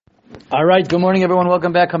All right, good morning, everyone.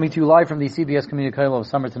 Welcome back. Coming to you live from the CBS Community College of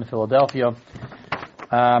Somerton, Philadelphia.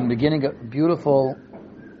 Beginning a beautiful,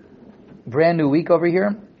 brand new week over here.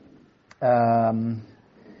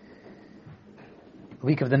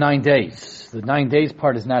 Week of the 9 days. The 9 days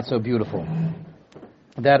part is not so beautiful.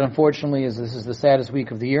 That, unfortunately, this is the saddest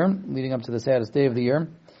week of the year, leading up to the saddest day of the year.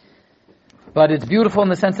 But it's beautiful in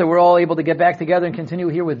the sense that we're all able to get back together and continue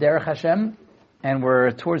here with Derech Hashem. And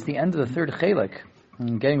we're towards the end of the third chelik.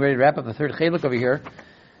 Getting ready to wrap up the third chelik over here.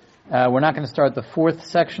 We're not going to start the fourth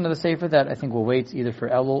section of the Sefer. That I think we'll wait either for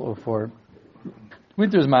Elul or for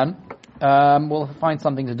Wintersman. We'll find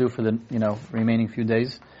something to do for the remaining few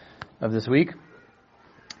days of this week.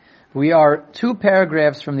 We are 2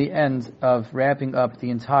 paragraphs from the end of wrapping up the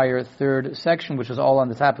entire third section, which is all on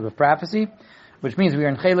the topic of prophecy, which means we are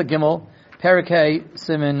in Chelik Gimel, Perek Hey,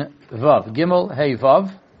 Siman Vav. Gimel Hey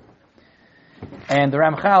Vav. And the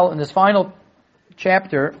Ramchal, in this final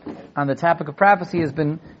chapter on the topic of prophecy, has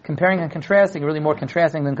been comparing and contrasting, really more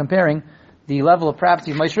contrasting than comparing, the level of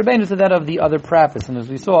prophecy of Moshe Rabbeinu to that of the other prophets. And as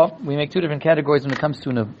we saw, we make 2 different categories when it comes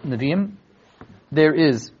to Nevi'im. There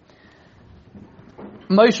is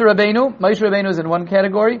Moshe Rabbeinu. Moshe Rabbeinu is in one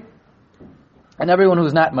category, and everyone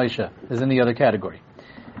who's not Moshe is in the other category.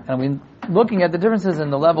 And when looking at the differences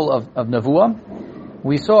in the level of Nevuah,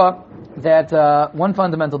 we saw that one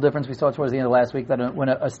fundamental difference we saw towards the end of last week, that when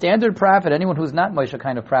a standard prophet, anyone who's not Moshe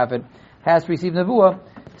kind of prophet, has to receive Nevuah,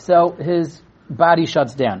 so his body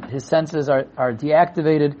shuts down. His senses are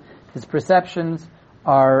deactivated. His perceptions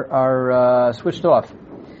are switched off.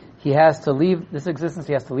 He has to leave this existence.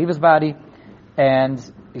 He has to leave his body, and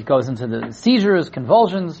it goes into the seizures,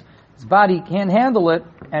 convulsions. His body can't handle it,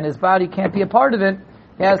 and his body can't be a part of it.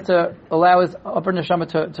 He has to allow his upper neshama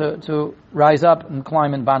to rise up and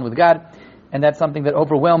climb and bond with God. And that's something that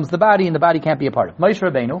overwhelms the body, and the body can't be a part of. Moshe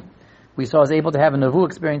Rabbeinu, we saw, is able to have a Nevuah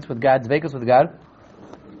experience with God, Dveikus with God,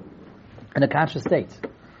 in a conscious state.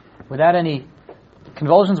 Without any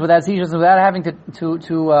convulsions, without seizures, without having to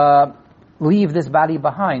leave this body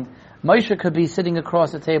behind. Moshe could be sitting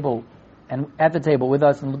across the table and at the table with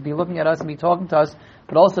us and be looking at us and be talking to us,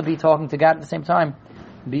 but also be talking to God at the same time,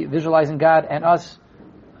 be visualizing God and us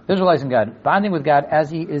visualizing God, bonding with God as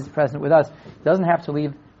He is present with us. He doesn't have to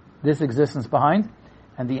leave this existence behind.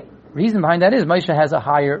 And the reason behind that is Moshe has a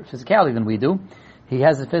higher physicality than we do. He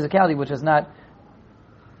has a physicality which is not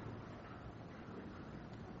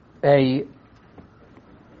a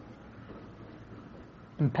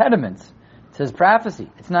impediment to his prophecy.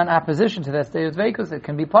 It's not in opposition to that state of Dveikus. It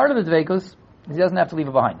can be part of the Dveikus. He doesn't have to leave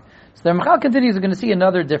it behind. So the Ramchal continues. We're going to see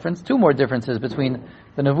another difference, 2 more differences between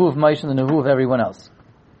the Nevuah of Moshe and the Nevuah of everyone else.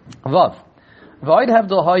 Vav.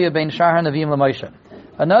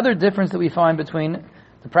 Another difference that we find between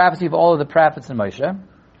the prophecy of all of the prophets and Moshe.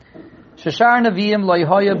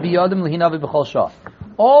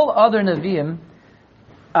 All other Nevi'im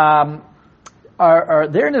are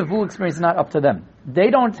their Nevuah experience is not up to them. They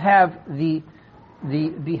don't have the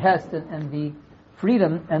behest and the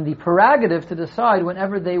freedom and the prerogative to decide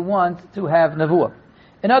whenever they want to have Nevuah.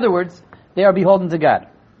 In other words, they are beholden to God.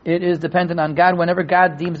 It is dependent on God. Whenever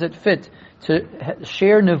God deems it fit to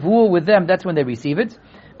share Nevuah with them, that's when they receive it.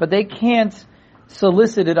 But they can't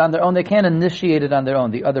solicit it on their own. They can't initiate it on their own,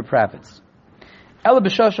 the other prophets. When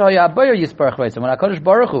HaKadosh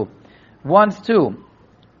Baruch Hu wants to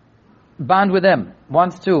bond with them,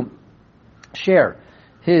 wants to share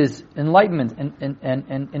His enlightenment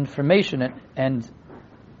and information and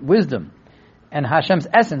wisdom and Hashem's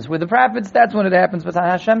essence with the prophets, that's when it happens, but on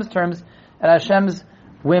Hashem's terms and Hashem's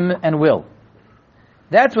whim and will.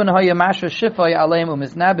 That's when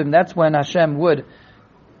that's when Hashem would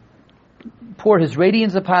pour His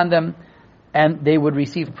radiance upon them and they would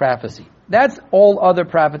receive prophecy. That's all other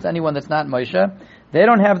prophets, anyone that's not Moshe. They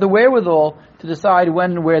don't have the wherewithal to decide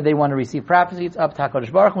when and where they want to receive prophecy. It's up to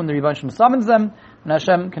HaKadosh Baruch Hu when the Rebbe Hashem summons them and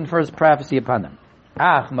Hashem confers prophecy upon them.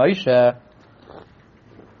 Moshe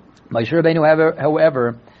Rabbeinu,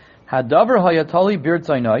 however, Hadavar Hayatali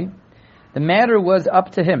Birtzainai, the matter was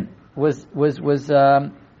up to him, was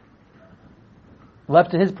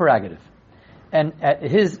left to his prerogative and at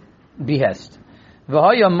his behest. It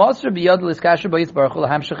was in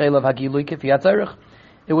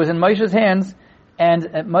Moshe's hands and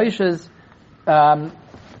at Moshe's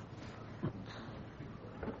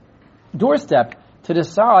doorstep to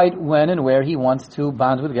decide when and where he wants to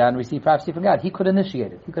bond with God and receive prophecy from God. He could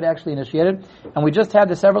initiate it. He could actually initiate it. And we just had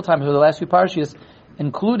this several times over the last few parashas,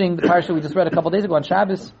 including the parsha we just read a couple of days ago on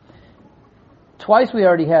Shabbos. Twice we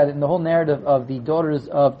already had in the whole narrative of the daughters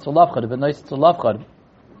of Tzalafchad, of the nice Tzalafchad.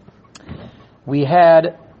 We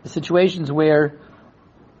had situations where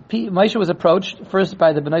Moshe was approached first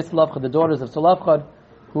by the Bnei Tzalafchad, the daughters of Tzalafchad,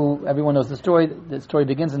 who everyone knows the story. The story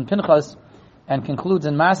begins in Pinchas and concludes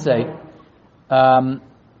in Maseh.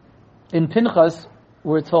 In Pinchas,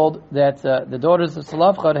 we're told that the daughters of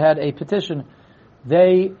Tzalafchad had a petition.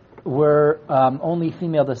 They were only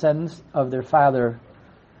female descendants of their father.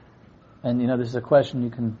 And this is a question you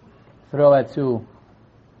can throw at to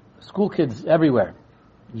school kids everywhere,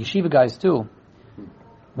 yeshiva guys too.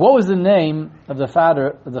 What was the name of the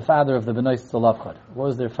father of the Bnei Tzalafchad? What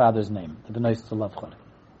was their father's name? The Bnei Tzalafchad.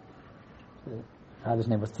 The father's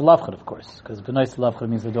name was Tzalafchad, of course, because Bnei Tzalafchad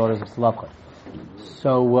means the daughters of Tzalafchad.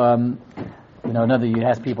 So, another you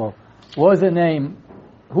ask people, what was the name?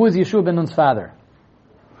 Who is Yeshua ben Nun's father?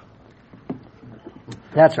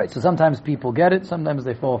 That's right. So sometimes people get it, sometimes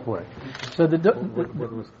they fall for it. So what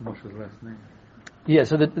was Moshe's last name? Yeah.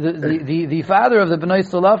 So the father of the Bnei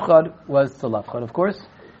Tzalafchad was Tzalafchad, of course,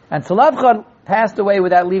 and Tzalafchad passed away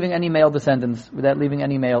without leaving any male descendants, without leaving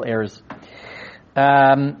any male heirs.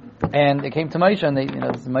 And it came to Moshe, and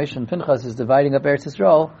Moshe and Pinchas is dividing up Eretz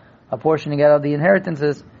Yisrael, apportioning out the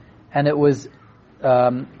inheritances, and it was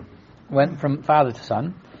went from father to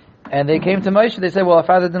son. And they came to Moshe. They said, "Well, our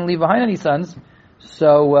father didn't leave behind any sons,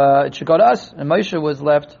 so it should go to us." And Moshe was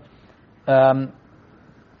left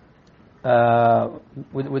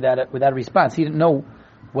with that response. He didn't know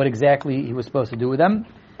what exactly he was supposed to do with them.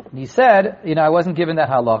 And he said, I wasn't given that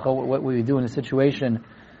halacha. What we do in a situation,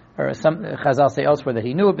 or some Chazal say elsewhere that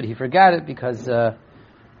he knew it, but he forgot it because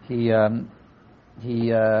he had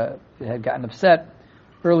gotten upset.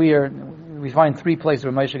 Earlier, we find 3 places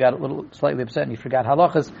where Moshe got a little slightly upset and he forgot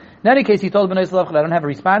halachas. In any case, he told Bnei Tzalafchad, I don't have a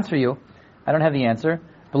response for you. I don't have the answer.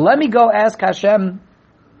 But let me go ask Hashem,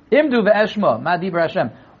 Imdu ve'eshma, ma dibra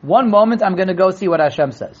Hashem. One moment, I'm going to go see what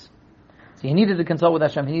Hashem says. So he needed to consult with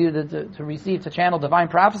Hashem. He needed to channel divine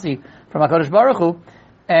prophecy from HaKadosh Baruch Hu.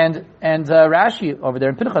 And Rashi over there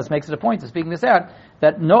in Pinchas makes it a point of speaking this out,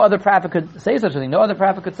 that no other prophet could say such a thing. No other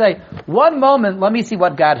prophet could say, one moment, let me see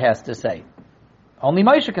what God has to say. Only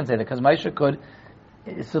Moshe can say that, because Moshe could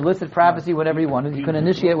solicit prophecy whenever he wanted. He could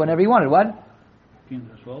initiate whenever he wanted. What?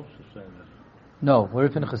 Pinchas also said that. No, where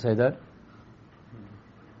did Pinchas say that?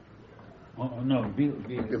 Oh, no,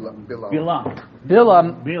 Bilam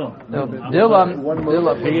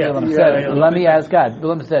said, let me ask God.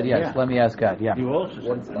 Bilam said, yes, let me ask God. Yeah. You also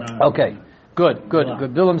said, okay, good.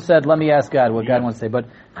 Bilam said, let me ask God what God wants to say. But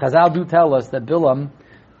Chazal do tell us that Bilam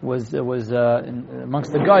was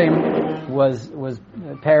amongst the Goyim was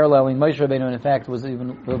paralleling Moshe Rabbeinu, and in fact was even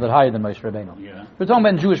a little bit higher than Moshe Rabbeinu. Yeah. We're talking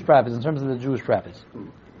about Jewish prophets, in terms of the Jewish prophets.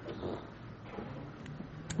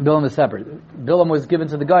 Bilam is separate. Bilam was given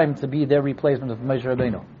to the Goyim to be their replacement of Moshe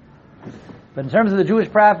Rabbeinu. But in terms of the Jewish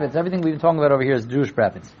prophets, everything we've been talking about over here is Jewish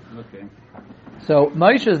prophets. Okay. So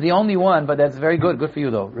Moshe is the only one, but that's very good. Good for you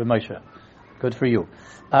though, Moshe. Good for you.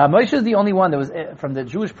 Moshe is the only one that was from the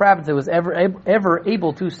Jewish prophets that was ever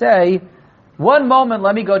able to say, one moment,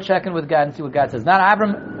 let me go check in with God and see what God says. Not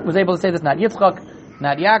Abram was able to say this, not Yitzchak,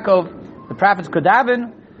 not Yaakov. The prophets could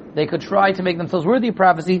daven, they could try to make themselves worthy of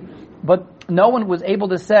prophecy, but no one was able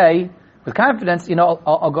to say with confidence,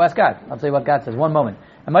 I'll go ask God. I'll tell you what God says. One moment.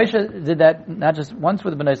 And Moshe did that not just once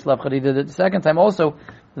with the Bnei Tzalafchad, he did it the second time also.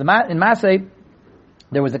 In Maseh,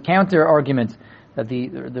 there was a counter argument that the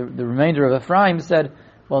remainder of Ephraim said,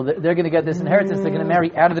 well, they're going to get this inheritance, they're going to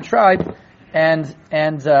marry out of the tribe, and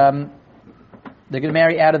they're going to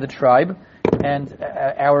marry out of the tribe, and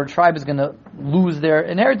our tribe is going to lose their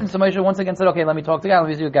inheritance. So Moshe once again said, okay, let me talk to God, let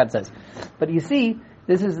me see what God says. But you see,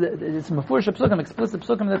 it's Mefurish Psukim, explicit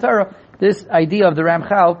Psukim in the Torah, this idea of the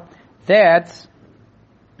Ramchal, that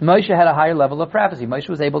Moshe had a higher level of prophecy. Moshe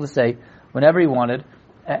was able to say, whenever he wanted,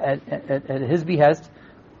 at his behest,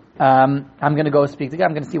 I'm going to go speak to God,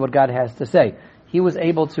 I'm going to see what God has to say. He was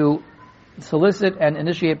able to solicit and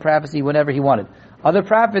initiate prophecy whenever he wanted. Other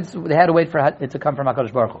prophets, they had to wait for it to come from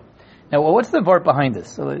HaKadosh Baruch Hu. Now, what's the vort behind this?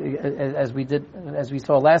 So, as we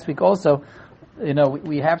saw last week also,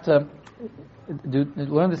 we have to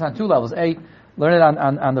learn this on 2 levels. A, learn it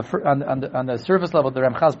on the surface level. The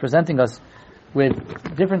Ramchal is presenting us with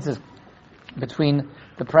differences between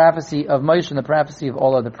the prophecy of Moshe and the prophecy of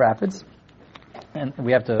all other prophets, and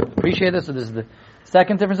we have to appreciate this. So this is the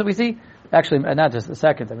second difference that we see. Actually, not just the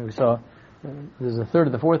second. I mean, we saw there's a third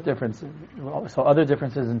or the fourth difference. We saw other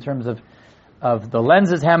differences in terms of the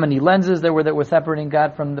lenses. How many lenses there were that were separating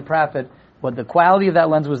God from the prophet? What the quality of that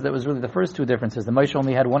lens was. That was really the first 2 differences. The Moshe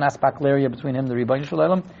only had one aspacleria between him and the Rebbeinu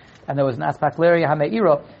Shalom, and there was an aspacleria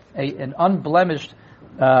hameira, an unblemished,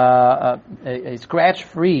 a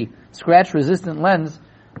scratch-free, scratch-resistant lens.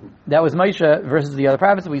 That was Moshe versus the other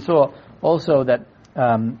prophets. We saw also that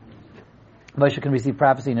Moshe can receive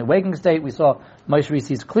prophecy in a waking state. We saw Moshe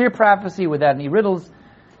receives clear prophecy without any riddles.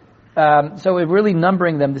 So we're really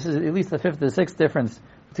numbering them. This is at least the fifth or the sixth difference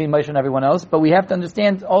between Moshe and everyone else. But we have to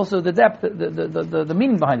understand also the depth, the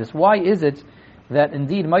meaning behind this. Why is it that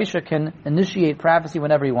indeed Moshe can initiate prophecy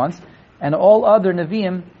whenever he wants, and all other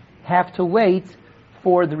Nevi'im have to wait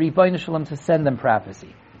for the Rebbeinu Shalom to send them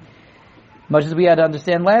prophecy? Much as we had to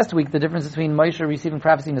understand last week the difference between Moshe receiving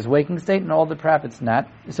prophecy in his waking state and all the prophets not.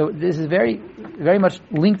 So this is very, very much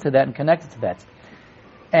linked to that and connected to that.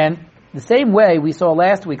 And the same way we saw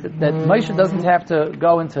last week that Moshe doesn't have to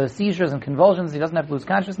go into seizures and convulsions, he doesn't have to lose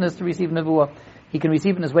consciousness to receive Nevuah. He can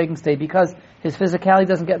receive it in his waking state because his physicality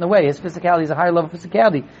doesn't get in the way. His physicality is a higher level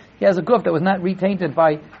physicality. He has a guf that was not retainted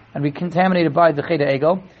by and recontaminated by the Cheda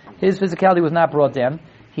Ego. His physicality was not brought down.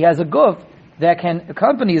 He has a guf that can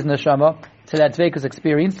accompany his neshama to that dveikus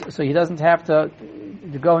experience, so he doesn't have to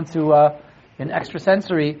go into an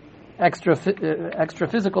extrasensory, extra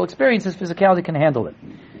physical experience. His physicality can handle it.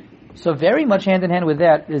 So very much hand in hand with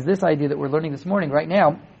that is this idea that we're learning this morning right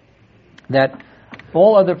now, that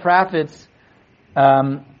all other prophets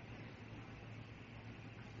are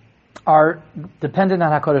dependent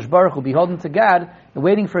on HaKadosh Baruch Hu, beholden to God, and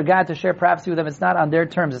waiting for God to share prophecy with them. It's not on their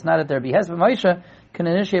terms, it's not at their behest, but Moshe can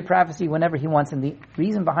initiate prophecy whenever he wants, and the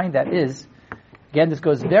reason behind that is, again, this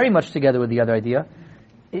goes very much together with the other idea,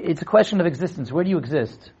 it's a question of existence. Where do you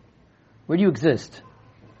exist? Where do you exist?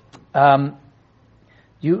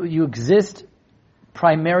 You exist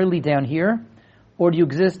primarily down here, or do you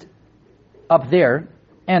exist up there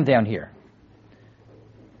and down here?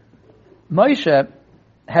 Moshe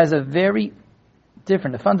has a very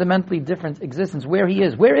different, a fundamentally different existence where he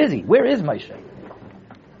is. Where is he? Where is Moshe?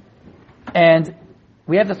 And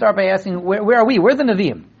we have to start by asking, where are we? Where are the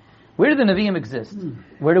Nevi'im? Where do the Nevi'im exist?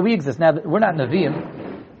 Where do we exist? Now, we're not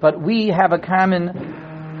Nevi'im, but we have a common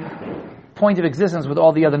point of existence with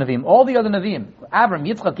all the other Nevi'im. All the other Nevi'im, Avram,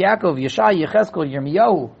 Yitzchak, Yaakov, Yeshai, Yecheskel,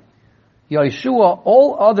 Yirmiyahu, Yeshua,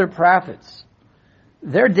 all other prophets,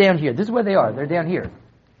 they're down here. This is where they are. They're down here.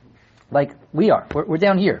 Like we are. We're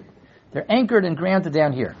down here. They're anchored and grounded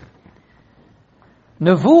down here.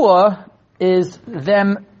 Nevuah is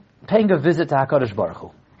them paying a visit to HaKadosh Baruch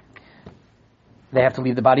Hu. They have to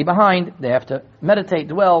leave the body behind. They have to meditate,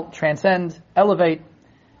 dwell, transcend, elevate,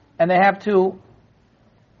 and they have to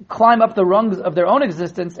climb up the rungs of their own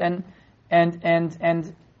existence and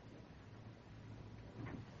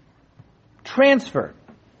transfer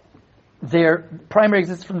their primary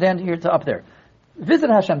existence from down here to up there. Visit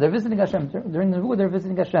Hashem. They're visiting Hashem. During the Nevuah, they're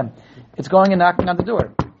visiting Hashem. It's going and knocking on the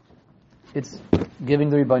door. It's giving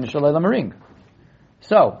the Rebbeinu Shalom a ring.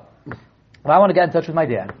 So, I want to get in touch with my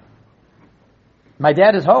dad. My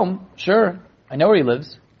dad is home. Sure, I know where he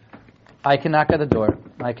lives. I can knock at the door.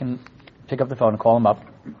 I can pick up the phone and call him up.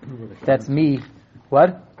 That's me.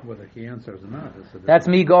 What? Whether he answers or not. That's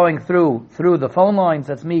me going through the phone lines.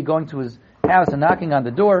 That's me going to his house and knocking on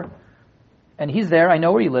the door. And he's there. I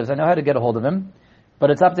know where he lives. I know how to get a hold of him. But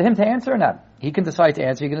it's up to him to answer or not. He can decide to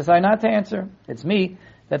answer. He can decide not to answer. It's me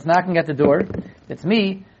that's knocking at the door. It's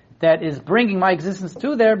me that is bringing my existence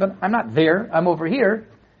to there, but I'm not there. I'm over here.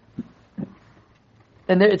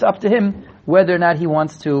 And it's up to him whether or not he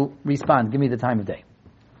wants to respond. Give me the time of day.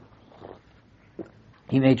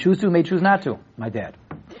 He may choose to, may choose not to, my dad.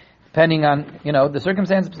 Depending on, the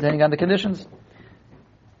circumstances, depending on the conditions.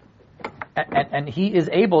 And he is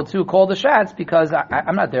able to call the shots because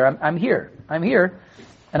I'm not there. I'm here. I'm here.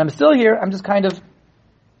 And I'm still here. I'm just kind of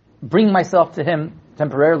bringing myself to him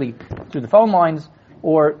temporarily through the phone lines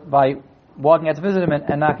or by walking out to visit him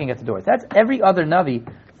and knocking at the doors. That's every other Navi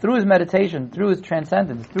through his meditation, through his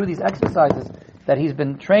transcendence, through these exercises that he's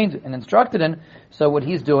been trained and instructed in. So what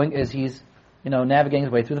he's doing is he's, navigating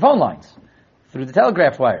his way through the phone lines, through the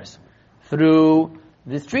telegraph wires, through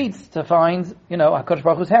the streets to find, HaKadosh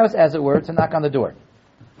Baruch Hu's house, as it were, to knock on the door.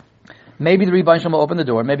 Maybe the Rebbeinu Shalom will open the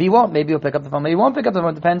door. Maybe he won't. Maybe he'll pick up the phone. Maybe he won't pick up the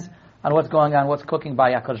phone. It depends on what's going on, what's cooking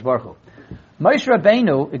by HaKadosh Baruch Hu. Moshe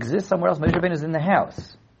Rabbeinu exists somewhere else. Moshe Rabbeinu is in the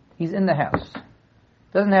house. He's in the house.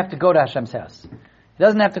 Doesn't have to go to Hashem's house. He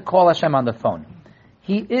doesn't have to call Hashem on the phone.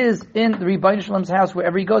 He is in the Rebbeinu Shalom's house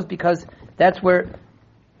wherever he goes because that's where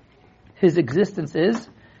his existence is.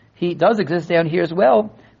 He does exist down here as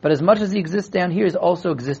well, but as much as he exists down here, he's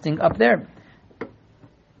also existing up there.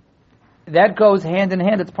 That goes hand in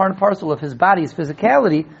hand. It's part and parcel of his body, his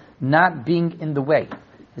physicality, not being in the way.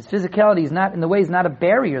 His physicality is not in the way, is not a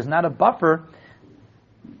barrier, is not a buffer.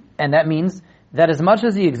 And that means that as much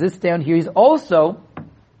as he exists down here, he's also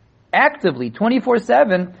actively,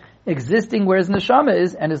 24/7, existing where his neshama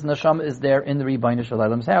is, and his neshama is there in the Rebbeinu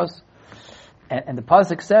Shalom's house. And the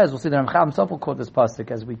pasuk says, we'll see that Ramchal himself will quote this pasuk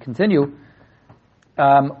as we continue,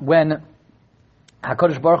 when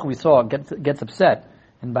HaKadosh Baruch Hu, we saw, gets upset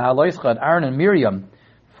in Ba'aloischad, Aaron and Miriam,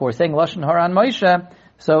 for saying Lashon Hara on Moshe,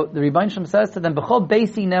 so the Rebbeinu Shem says to them, B'chol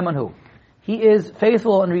Beisi Nemanhu. He is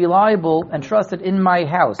faithful and reliable and trusted in my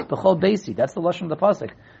house. B'chol Beisi. That's the Lashon of the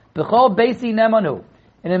Pasuk. B'chol Beisi Nemanu.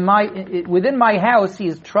 And within my house, he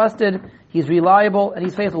is trusted, he's reliable, and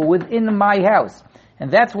he's faithful within my house.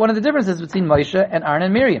 And that's one of the differences between Moshe and Aaron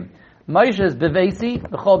and Miriam. Moshe is B'veisi.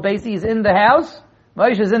 B'chol Beisi is in the house.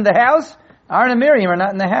 Moshe is in the house. Aaron and Miriam are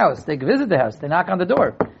not in the house. They visit the house. They knock on the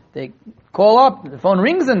door. They call up. The phone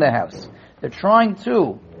rings in the house. They're trying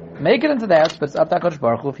to make it into the house, but it's up to HaKadosh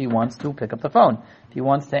Baruch Hu if he wants to pick up the phone, if he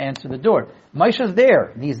wants to answer the door. Moshe's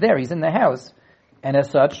there. He's there. He's in the house. And as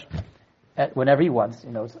such, whenever he wants,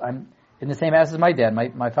 I'm in the same house as my dad.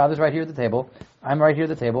 My father's right here at the table. I'm right here at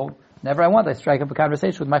the table. Whenever I want, I strike up a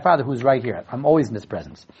conversation with my father who's right here. I'm always in his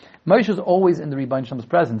presence. Moshe's always in the Rebbeinu Shem's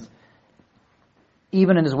presence,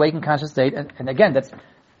 even in his waking conscious state. And again, that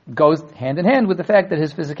goes hand in hand with the fact that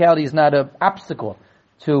his physicality is not an obstacle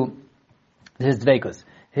to his dveikus.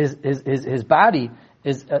 His body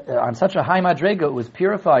is on such a high madrega, it was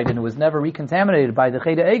purified and it was never recontaminated by the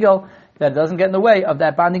Cheda Egel, that it doesn't get in the way of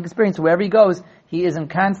that bonding experience. Wherever he goes, he is in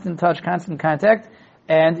constant touch, constant contact,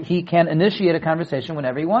 and he can initiate a conversation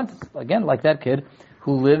whenever he wants. Again, like that kid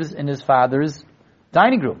who lives in his father's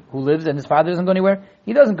dining room, who lives and his father doesn't go anywhere,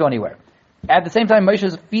 he doesn't go anywhere. At the same time,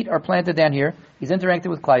 Moshe's feet are planted down here. He's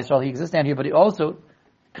interacting with Klal Yisrael. He exists down here, but he also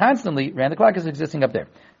constantly, round the clock, is existing up there.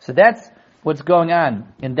 So that's what's going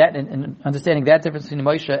on in understanding that difference between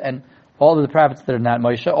Moshe and all of the prophets that are not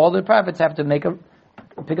Moshe. All the prophets have to pick up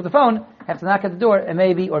the phone, have to knock at the door, and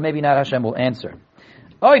maybe or maybe not Hashem will answer.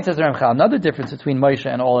 Oh, it says Ramchal, another difference between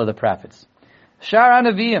Moshe and all other prophets. Shar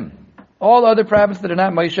Nevi'im, all other prophets that are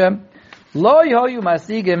not Moshe, Lo Yoyu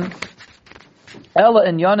Masigim, Ella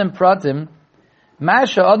and Yonim Pratim,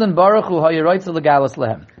 Masha Adon Baruch Hu Hayiraitza Legalas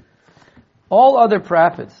Lehem. All other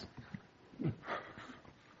prophets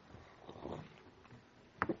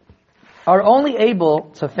are only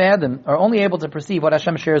able to fathom, are only able to perceive what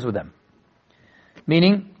Hashem shares with them.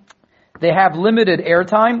 Meaning, they have limited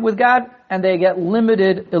airtime with God, and they get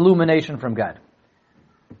limited illumination from God.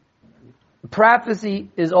 Prophecy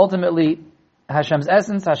is ultimately Hashem's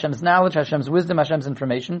essence, Hashem's knowledge, Hashem's wisdom, Hashem's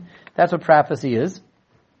information. That's what prophecy is.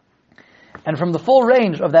 And from the full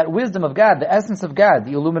range of that wisdom of God, the essence of God,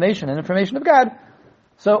 the illumination and information of God,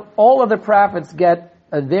 so all of the prophets get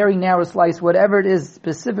a very narrow slice, whatever it is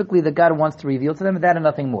specifically that God wants to reveal to them, that and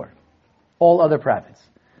nothing more. All other prophets.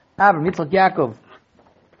 Abraham, Yitzchak, Yaakov,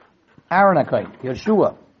 Aaron HaKohen,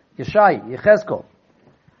 Yeshua, Yeshai, Yechezkel,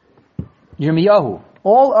 Yirmiyahu,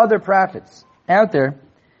 all other prophets out there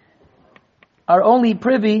are only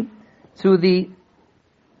privy to the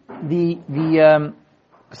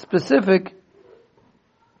specific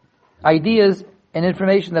ideas and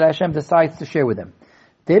information that Hashem decides to share with them.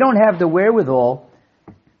 They don't have the wherewithal,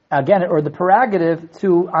 again, or the prerogative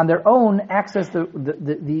to, on their own, access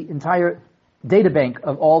the entire data bank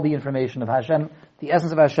of all the information of Hashem, the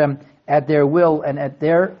essence of Hashem, at their will and at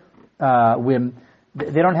their whim.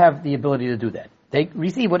 They don't have the ability to do that. They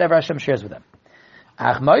receive whatever Hashem shares with them.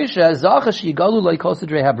 Moshe,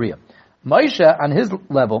 on his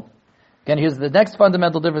level, again, here's the next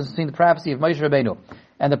fundamental difference between the prophecy of Moshe Rabbeinu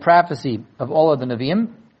and the prophecy of all of the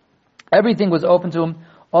Nevi'im. Everything was open to him.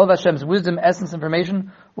 All of Hashem's wisdom, essence,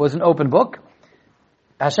 information was an open book.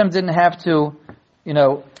 Hashem didn't have to,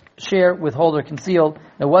 share, withhold, or conceal.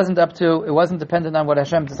 It wasn't dependent on what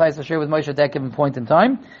Hashem decides to share with Moshe at that given point in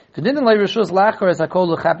time.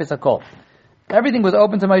 Everything was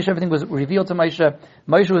open to Moshe, everything was revealed to Moshe.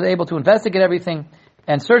 Moshe was able to investigate everything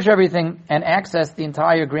and search everything and access the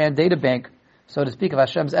entire grand data bank, so to speak, of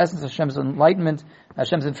Hashem's essence, Hashem's enlightenment,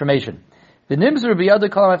 Hashem's information. The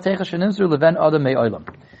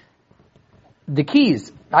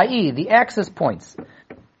keys, i.e., the access points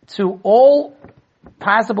to all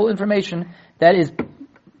possible information that is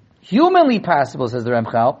humanly possible, says the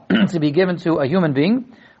Ramchal, to be given to a human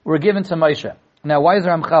being, were given to Moshe. Now, why does the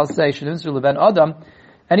Ramchal say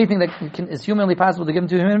anything that is humanly possible to give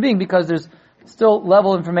to a human being? Because there's still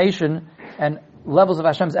level information and levels of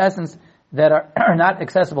Hashem's essence that are not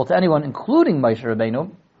accessible to anyone, including Moshe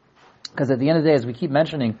Rabbeinu. Because at the end of the day, as we keep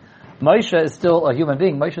mentioning, Moshe is still a human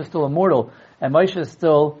being, Moshe is still immortal, and Moshe is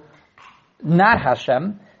still not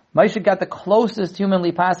Hashem. Moshe got the closest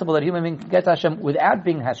humanly possible that a human being can get to Hashem without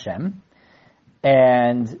being Hashem.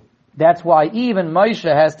 And that's why even Moshe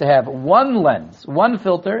has to have one lens, one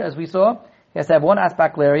filter, as we saw. He has to have one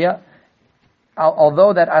aspacleria.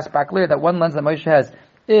 Although that aspacleria, that one lens that Moshe has,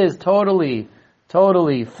 is totally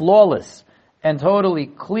flawless and totally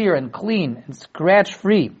clear and clean and scratch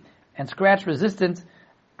free and scratch resistant,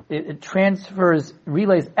 it transfers,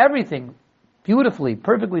 relays everything beautifully,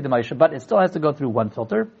 perfectly to Moshe, but it still has to go through one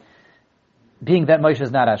filter. Being that Moshe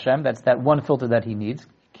is not Hashem, that's that one filter that he needs.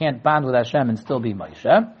 Can't bond with Hashem and still be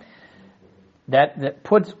Moshe. That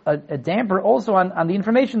puts a damper also on the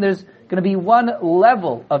information. There's going to be one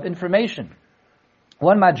level of information,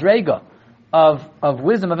 one madrega of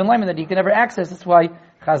wisdom, of enlightenment that you can never access. That's why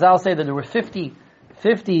Chazal say that there were 50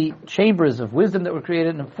 chambers of wisdom that were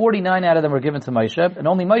created, and 49 out of them were given to Moshe, and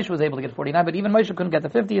only Moshe was able to get 49, but even Moshe couldn't get the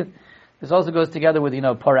 50th. This also goes together with,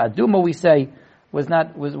 Parah Aduma, we say, was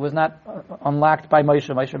not unlocked by Moshe.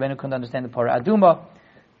 Moshe Rabbeinu couldn't understand the Parah Aduma.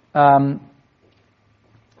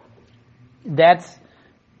 That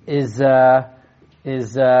is Shlomo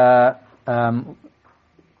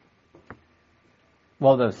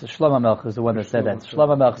Melech is the one that said that.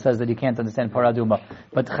 Shlomo Melech says that you can't understand Parah Aduma.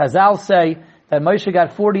 But Chazal say that Moshe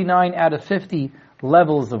got 49 out of 50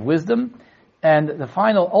 levels of wisdom, and the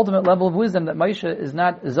final, ultimate level of wisdom that Moshe is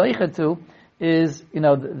not Zoicha to is,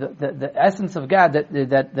 the essence of God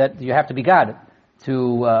that you have to be God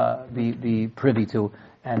to be privy to.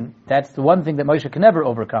 And that's the one thing that Moshe can never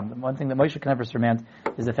overcome. The one thing that Moshe can never surmount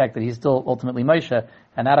is the fact that he's still ultimately Moshe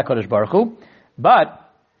and not HaKadosh Baruch Hu. But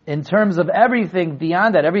in terms of everything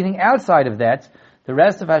beyond that, everything outside of that, the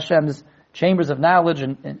rest of Hashem's chambers of knowledge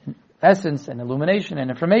and essence and illumination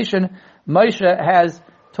and information, Moshe has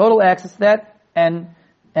total access to that and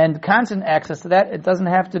constant access to that. It doesn't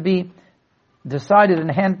have to be decided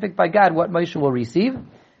and handpicked by God what Moshe will receive.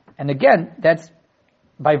 And again, that's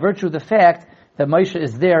by virtue of the fact that Moshe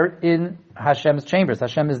is there in Hashem's chambers.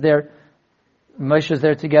 Hashem is there, Moshe is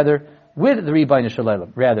there together with the Rebbeinu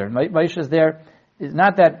Shalom. Rather, Moshe is there. It's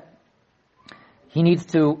not that he needs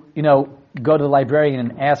to, go to the librarian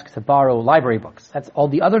and ask to borrow library books. That's all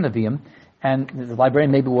the other Nevi'im, and the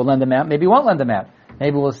librarian maybe will lend them out, maybe won't lend them out.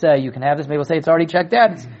 Maybe will say, you can have this, maybe will say, it's already checked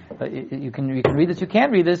out. You can read this, you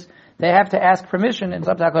can't read this. They have to ask permission, and it's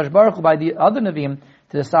up to HaKadosh Baruch Hu by the other Nevi'im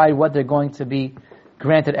to decide what they're going to be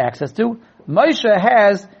granted access to. Moshe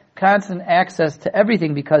has constant access to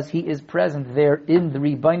everything because he is present there in the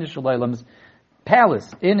Rebbeinu Shalom's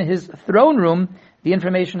palace, in his throne room. The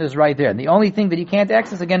information is right there. And the only thing that he can't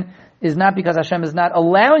access again is not because Hashem is not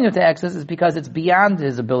allowing him to access, it's because it's beyond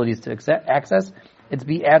his abilities to access.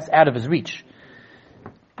 It's out of his reach.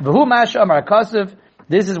 V'hu masha amar kasev.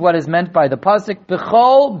 This is what is meant by the pasuk.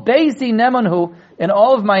 B'chol beisi nemanhu. In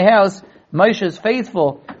all of my house, Moshe is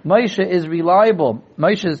faithful. Moshe is reliable.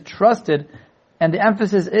 Moshe is trusted. And the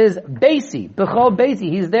emphasis is beisi. B'chol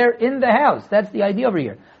beisi. He's there in the house. That's the idea over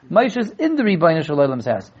here. Moshe is in the Rebbeinu Shalom's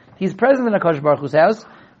house. He's present in HaKadosh Baruch Hu's house,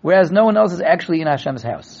 whereas no one else is actually in Hashem's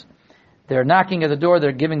house. They're knocking at the door,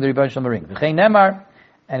 they're giving the Rebbeinu Shalom a ring. V'chein nemar,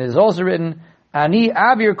 and it is also written, Ani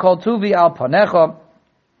avir kol tuvi al panecha.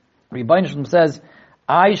 Rebbeinu Shalom says,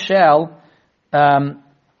 I shall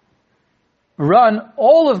run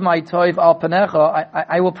all of my toiv al panecha.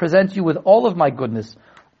 I will present you with all of my goodness,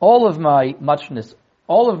 all of my muchness,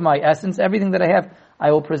 all of my essence, everything that I have.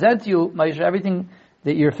 I will present you, Moshe, everything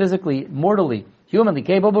that you're physically, mortally, humanly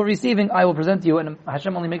capable of receiving, I will present to you. And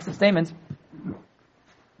Hashem only makes the statement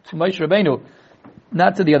to Moshe Rabbeinu,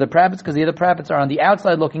 not to the other prophets, because the other prophets are on the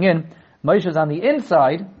outside looking in. Moshe is on the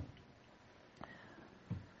inside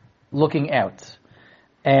looking out.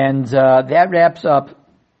 And that wraps up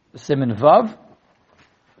Siman Vav.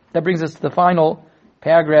 That brings us to the final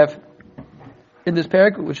paragraph in this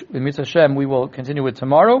paragraph, which in Mitzvah Hashem we will continue with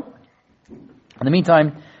tomorrow. In the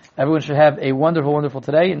meantime, everyone should have a wonderful, wonderful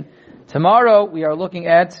today. And tomorrow we are looking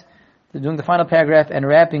at doing the final paragraph and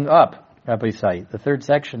wrapping up, Rabbi Isai, the third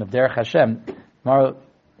section of Derech Hashem. Tomorrow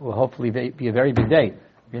will hopefully be a very big day.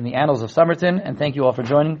 We're in the annals of Somerton, and thank you all for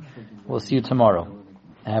joining. We'll see you tomorrow.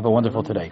 Have a wonderful today.